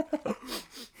forth?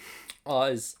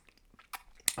 Oh,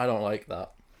 I don't like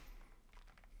that.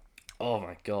 Oh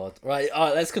my god. Right,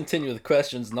 let's continue with the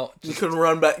questions, not You just... can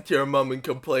run back to your mum and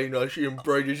complain while she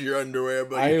embroiders your underwear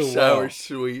about your sour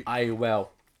sweet. I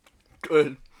will.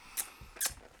 Good.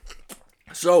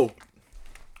 So...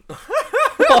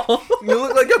 You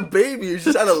look like a baby who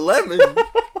just had a lemon.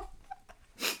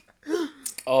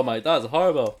 Oh my, that's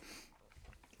horrible.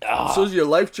 So's your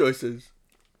life choices.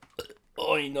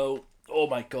 Oh, you know. Oh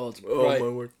my god. Oh right. my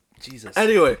word. Jesus.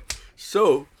 Anyway,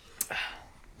 so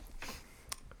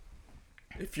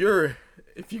if you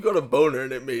got a boner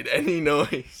and it made any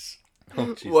noise,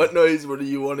 what noise would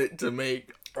you want it to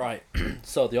make? Right.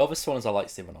 So the obvious one is I like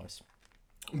steamer noise.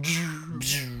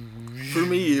 For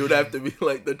me, it would have to be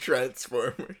like the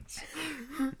Transformers.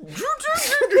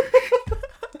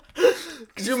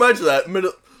 Could you imagine that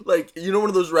middle, like, you know, one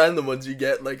of those random ones you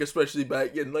get, like, especially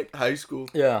back in like high school.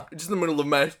 Yeah. Just in the middle of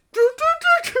math.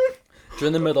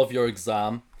 During the middle of your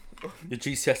exam, your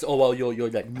GCS. Oh well, you're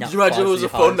like. Could you imagine it was a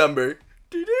phone number?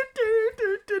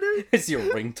 Is your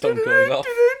ringtone going off?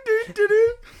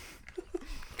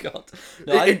 God.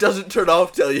 No, It doesn't turn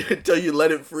off till you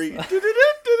let it free.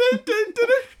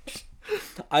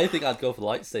 I think I'd go for the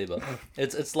lightsaber.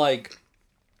 It's like.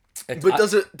 But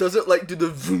does it like do the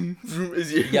vroom vroom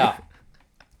as you? Yeah.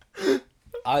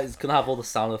 It's gonna have all the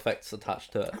sound effects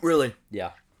attached to it. Really?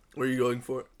 Yeah. What are you going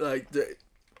for? Like,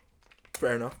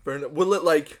 fair enough. Fair enough. Will it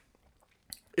like,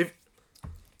 if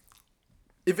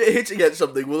it hits against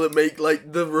something, will it make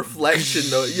like the reflection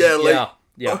noise? Yeah, like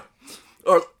yeah.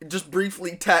 Or just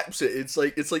briefly taps it. It's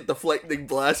like deflecting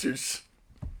blasters.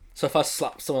 So if I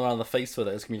slap someone around the face with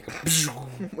it, it's gonna be like oh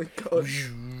my god.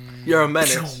 You're a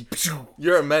menace.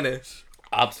 You're a menace.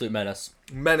 Absolute menace.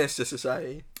 Menace to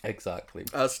society. Exactly.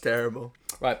 That's terrible.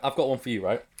 Right, I've got one for you,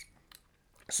 right?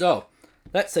 So,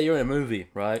 let's say you're in a movie,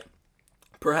 right?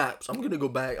 Perhaps. I'm gonna go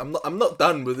back. I'm not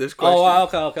done with this question. Oh,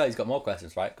 okay. He's got more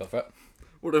questions, right? Go for it.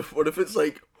 What if it's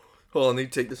like, hold on, I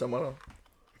need to take this on my own.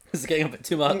 Is it getting a bit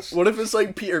too much? What if it's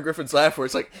like Peter Griffin's laugh where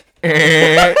it's like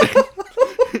Can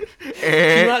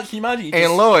you imagine you just,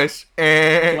 and Lois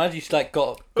can you imagine you just like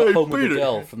got Hey, home with a Peter.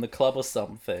 girl from the club or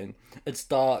something. It's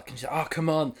dark and she's like, oh come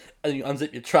on, and you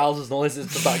unzip your trousers and all this is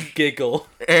just that giggle.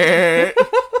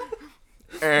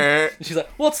 And she's like,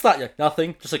 what's that? You're like,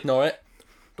 nothing, just ignore it.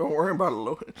 don't worry about it,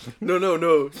 Lois. No.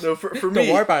 For Don't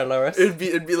me, worry about it, Lois. it'd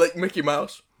be like Mickey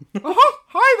Mouse.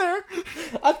 Hi there.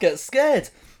 I'd get scared.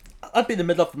 I'd be in the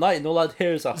middle of the night and all I'd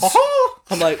hear is a ha.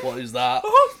 I'm like, what is that?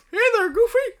 Hey there,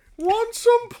 Goofy. Want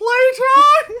some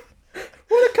playtime?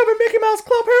 Wanna come in Mickey Mouse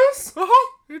Clubhouse?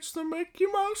 It's the Mickey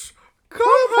Mouse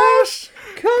Clubhouse.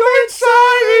 Come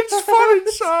inside. It's fun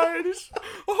inside.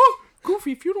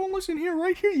 Goofy, if you don't listen here,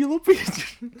 right here, you little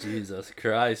bitch. Jesus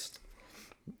Christ.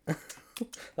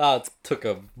 That took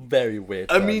a very weird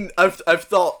I turn. mean, I've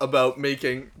thought about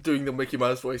doing the Mickey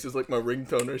Mouse voice as like my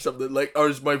ringtone or something, like, or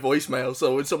as my voicemail.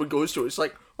 So when someone goes to it, it's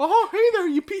like, hey there,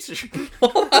 you piece of shit.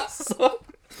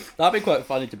 That'd be quite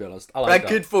funny, to be honest. I like That that.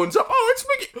 kid phones up. It's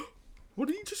Mickey. What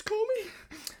did you just call me?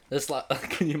 It's like,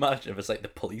 can you imagine if it's like the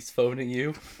police phoning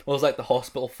you, or it's like the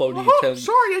hospital phoning you,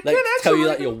 Sorry, I like can't tell answer you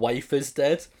right that your wife is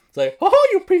dead. It's like,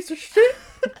 you piece of shit!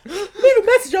 Leave a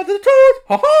message under the toad.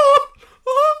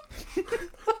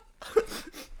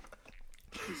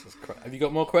 Jesus Christ! Have you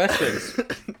got more questions?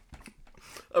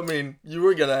 I mean, you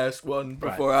were gonna ask one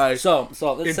before I So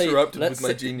let's interrupted say, with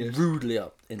my genius. Rudely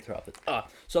interrupted.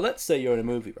 So let's say you're in a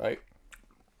movie, right?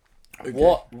 Okay.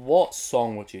 What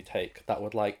song would you take that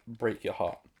would like break your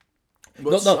heart?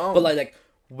 What song? But like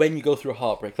when you go through a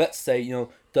heartbreak, let's say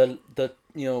the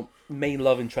main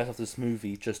love interest of this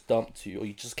movie just dumped you, or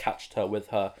you just catched her with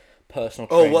her personal.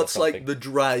 What's like the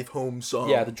drive home song?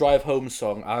 Yeah, the drive home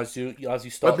song as you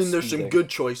start. I mean, there's speeding. some good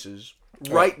choices.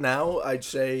 Right now, I'd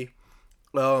say,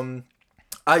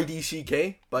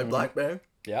 IDCK by Black Bear.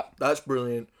 Yeah, That's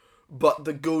brilliant. But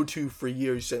the go-to for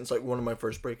years since like one of my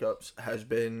first breakups has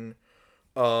been,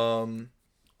 why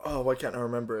can't I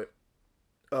remember it?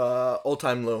 All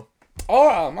Time Low. Oh,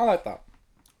 I like that.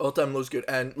 All Time Low's good,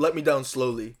 and Let Me Down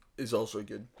Slowly is also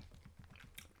good.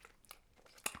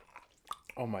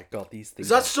 Oh my god, these things.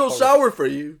 That's so horrible. sour for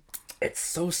you. It's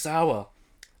so sour.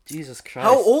 Jesus Christ.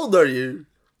 How old are you?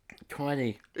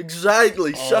 20.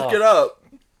 Exactly. Suck it up.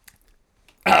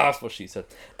 That's what she said.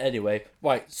 Anyway,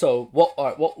 right. So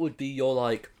what would be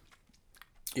your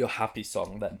happy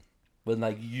song then? When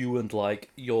like you and like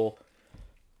your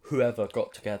whoever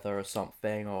got together or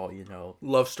something, or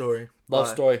Love Story. Love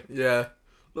Story. Yeah.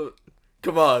 Look,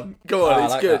 come on. It's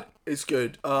like good. that. It's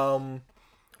good.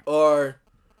 Or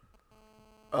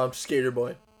Skater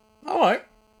Boy. All right.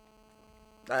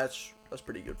 That's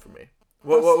pretty good for me.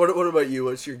 What about you?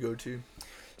 What's your go-to?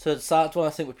 So the sad one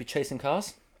I think would be Chasing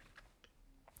Cars.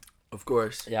 Of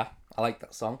course. Yeah, I like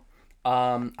that song.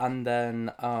 And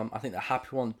then I think the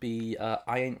happy one would be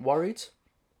I Ain't Worried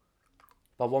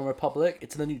by One Republic.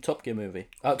 It's in the new Top Gear movie.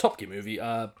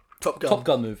 Top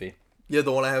Gun movie. Yeah,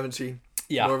 the one I haven't seen.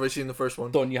 Yeah. Nor have I seen the first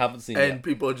one. The one you haven't seen And yet.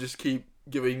 people just keep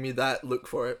giving me that look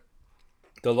for it.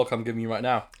 The look I'm giving you right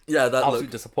now. Yeah, that Absolute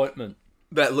look. disappointment.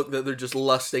 That look that they're just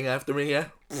lusting after me, yeah?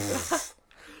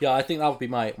 Yeah, I think that would be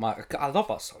my. I love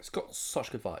that song. It's got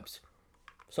such good vibes.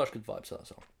 Such good vibes to that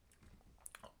song.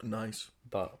 Nice.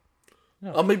 But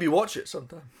I'll maybe watch it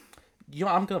sometime.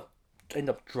 I'm gonna end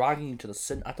up dragging you to the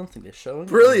cinema. I don't think they're showing.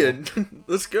 Brilliant.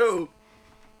 Let's go.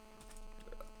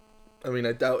 I mean,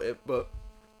 I doubt it, but...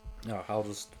 No, I'll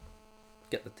just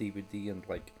get the DVD and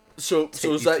like... So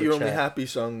Take is you that to your a only chair. happy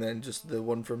song then? Just the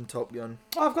one from Top Gun?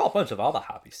 I've got a bunch of other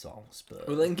happy songs, but...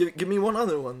 Well then give me one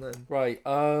other one then. Right,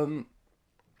 God,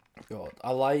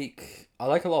 I like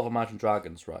a lot of Imagine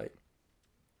Dragons, right?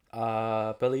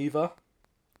 Believer.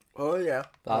 Oh yeah.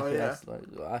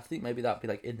 I think maybe that'd be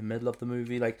like in the middle of the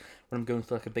movie, like when I'm going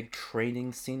through like a big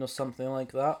training scene or something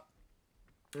like that.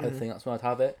 I think that's when I'd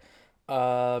have it.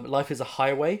 Life is a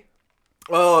Highway.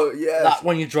 Oh yes. That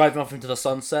when you're driving off into the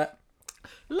sunset.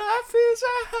 Life is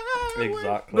a highway.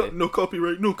 Exactly. No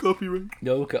copyright. No copyright.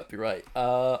 No copyright.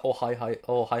 Or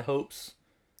high hopes.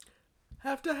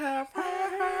 Have to have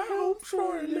high hopes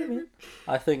for a living.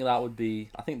 I think that would be.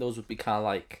 I think those would be kind of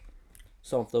like.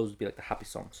 Some of those would be like the happy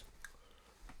songs.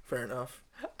 Fair enough.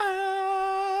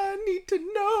 I need to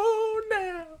know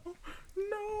now.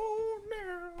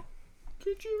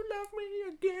 Could you love me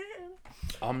again?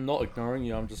 I'm not ignoring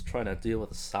you. I'm just trying to deal with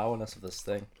the sourness of this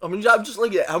thing. I mean, I'm just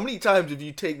looking at how many times have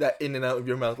you take that in and out of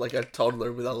your mouth like a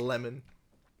toddler with a lemon?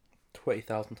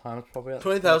 20,000 times probably.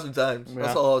 20,000 times. Yeah.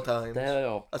 That's a lot of times.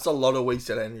 That's a lot of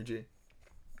wasted energy.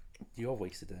 You're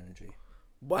wasted energy.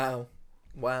 Wow.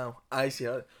 I see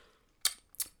how.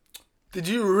 Did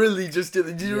you really just do?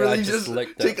 Did you really just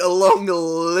take a long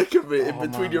lick of it in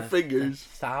between your fingers?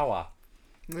 It's sour.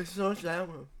 It's so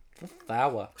sour. It's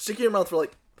sour. Stick it in your mouth for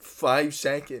like 5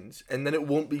 seconds, and then it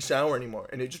won't be sour anymore,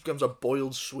 and it just becomes a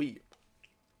boiled sweet.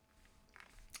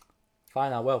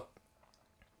 Fine, I will.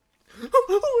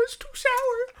 Oh, it's too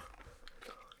sour.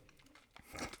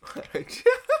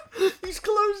 He's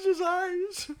closed his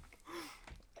eyes.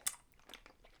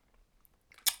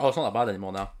 Oh, it's not that bad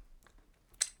anymore now.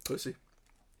 Pussy.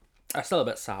 It's still a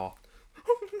bit sour.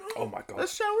 Oh no. Oh my god. The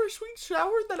sour, sweet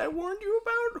sour that I warned you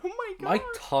about? Oh my god. My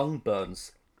tongue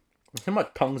burns. I think my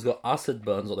tongue's got acid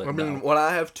burns on it. I mean, when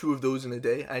I have 2 of those in a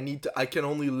day, I can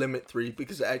only limit 3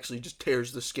 because it actually just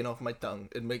tears the skin off my tongue.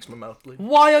 It makes my mouth bleed.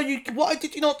 Why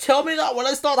did you not tell me that when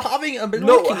I started having it?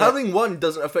 No, having 1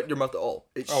 doesn't affect your mouth at all.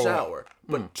 It's sour.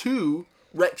 But 2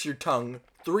 wrecks your tongue,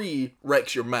 3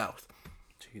 wrecks your mouth.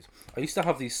 Jeez. I used to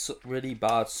have these really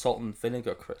bad salt and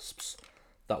vinegar crisps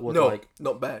that would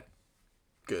not bad.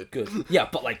 Good. Yeah,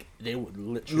 but like they would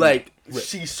literally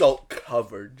sea salt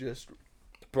covered, just.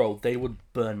 Bro, they would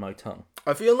burn my tongue.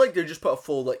 I feel like they just put a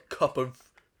full cup of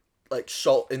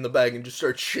salt in the bag and just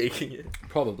start shaking it.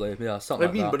 Probably, yeah, something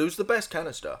like that. But it was the best kind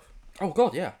of stuff. Oh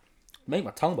god, yeah. Make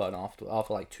my tongue burn after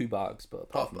like 2 bags, but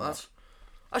apart from that's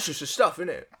just the stuff,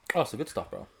 innit? Oh, it's the good stuff,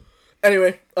 bro.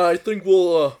 Anyway, I think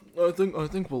we'll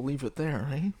leave it there,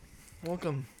 eh?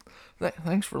 Welcome.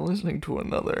 Thanks for listening to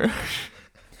another.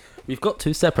 We've got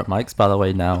 2 separate mics, by the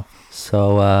way, now.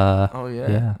 So, oh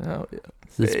yeah.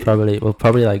 This is we'll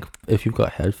probably if you've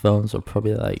got headphones, we're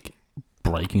probably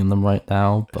breaking them right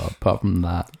now. But apart from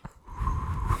that,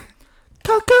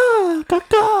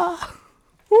 caca.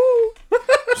 Woo.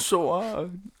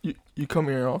 So, you come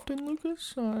here often,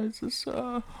 Lucas? Is this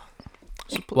Well,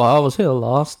 I was here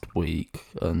last week,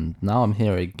 and now I'm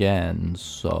here again.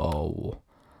 So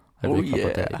every couple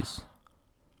of days.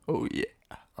 Oh yeah.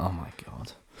 Oh my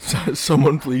god.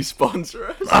 Someone please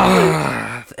sponsor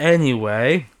us.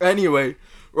 Anyway,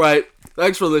 right.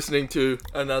 Thanks for listening to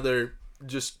another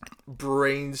just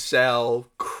brain cell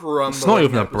crumbling. It's not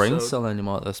even a brain cell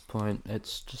anymore at this point.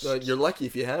 It's just you're lucky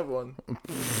if you have one.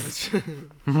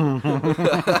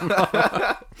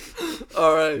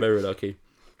 All right. Very lucky.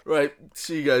 Right.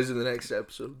 See you guys in the next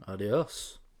episode.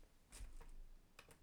 Adios.